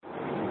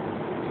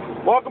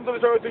Welcome to the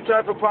Torah Through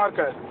Traffic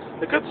podcast.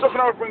 The Kitzur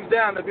Chanor brings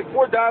down that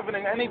before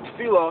davening any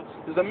tefillah,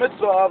 there's a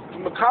mitzvah of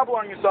to mekabel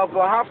on yourself, to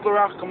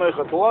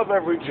love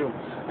every Jew.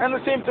 And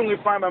the same thing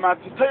we find by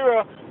Matan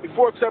Torah.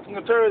 Before accepting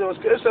the Torah, there was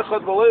K'ish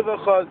Echad V'Lev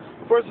Echad.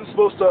 The person's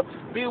supposed to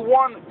be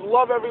one,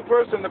 love every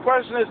person. The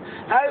question is,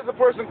 how does a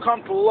person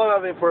come to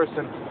love every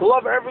person? To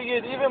love every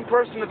Yid, even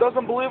person that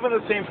doesn't believe in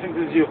the same things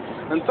as you.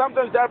 And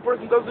sometimes that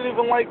person doesn't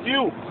even like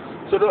you.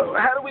 So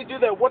how do we do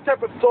that? What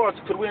type of thoughts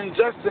could we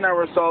ingest in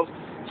ourselves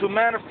to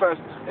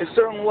manifest a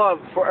certain love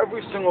for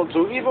every single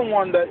Jew, even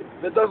one that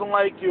doesn't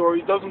like you or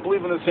he doesn't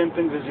believe in the same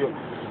things as you?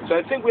 So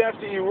I think we have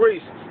to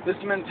erase this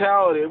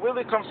mentality. It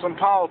really comes from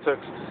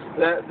politics,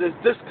 that this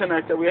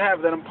disconnect that we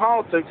have, that in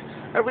politics,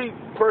 every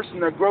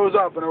person that grows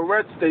up in a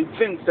red state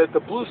thinks that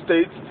the blue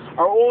states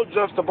are all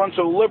just a bunch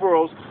of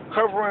liberals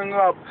covering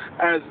up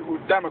as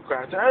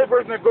Democrats. And every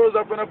person that grows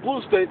up in a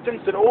blue state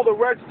thinks that all the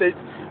red states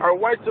are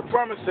white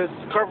supremacists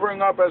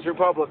covering up as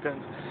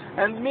Republicans.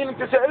 And meaning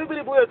to say,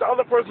 everybody believes that the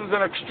other person is an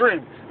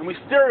extreme, and we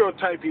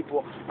stereotype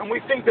people, and we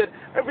think that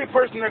every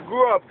person that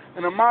grew up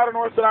in a modern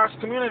Orthodox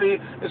community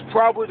is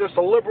probably just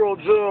a liberal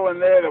Jew, and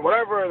they're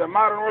whatever, the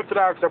modern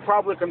Orthodox are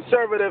probably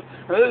conservative,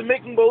 and they're just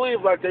making believe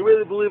like they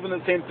really believe in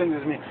the same thing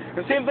as me.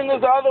 The same thing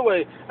is the other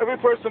way.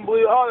 Every person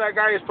believes, oh, that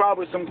guy is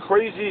probably some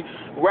crazy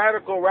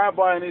radical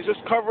rabbi, and he's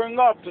just covering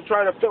up to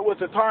try to fit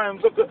with the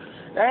times. Look, the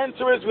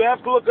answer is we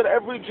have to look at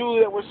every Jew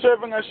that we're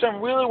serving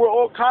Hashem. Really, we're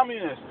all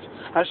communists.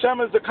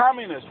 Hashem is the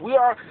communist. We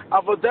are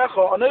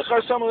Avodecha, Anecha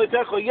Hashem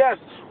Alekecha. Yes,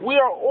 we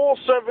are all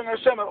serving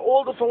Hashem at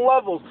all different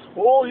levels.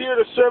 We're all here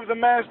to serve the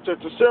Master,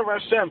 to serve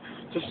Hashem,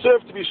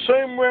 to be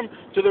Shomrim,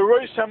 to the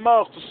Rosh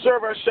Hamelch, to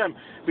serve Hashem.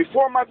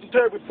 Before Matan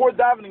Torah, before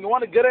davening, you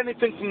want to get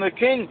anything from the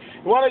King?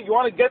 You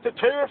want to get the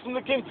Torah from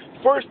the King?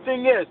 First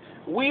thing is,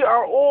 we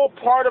are all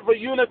part of a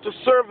unit to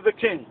serve the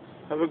King.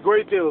 Have a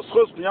great day.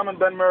 L'schus B'Yamin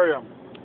Ben Miriam.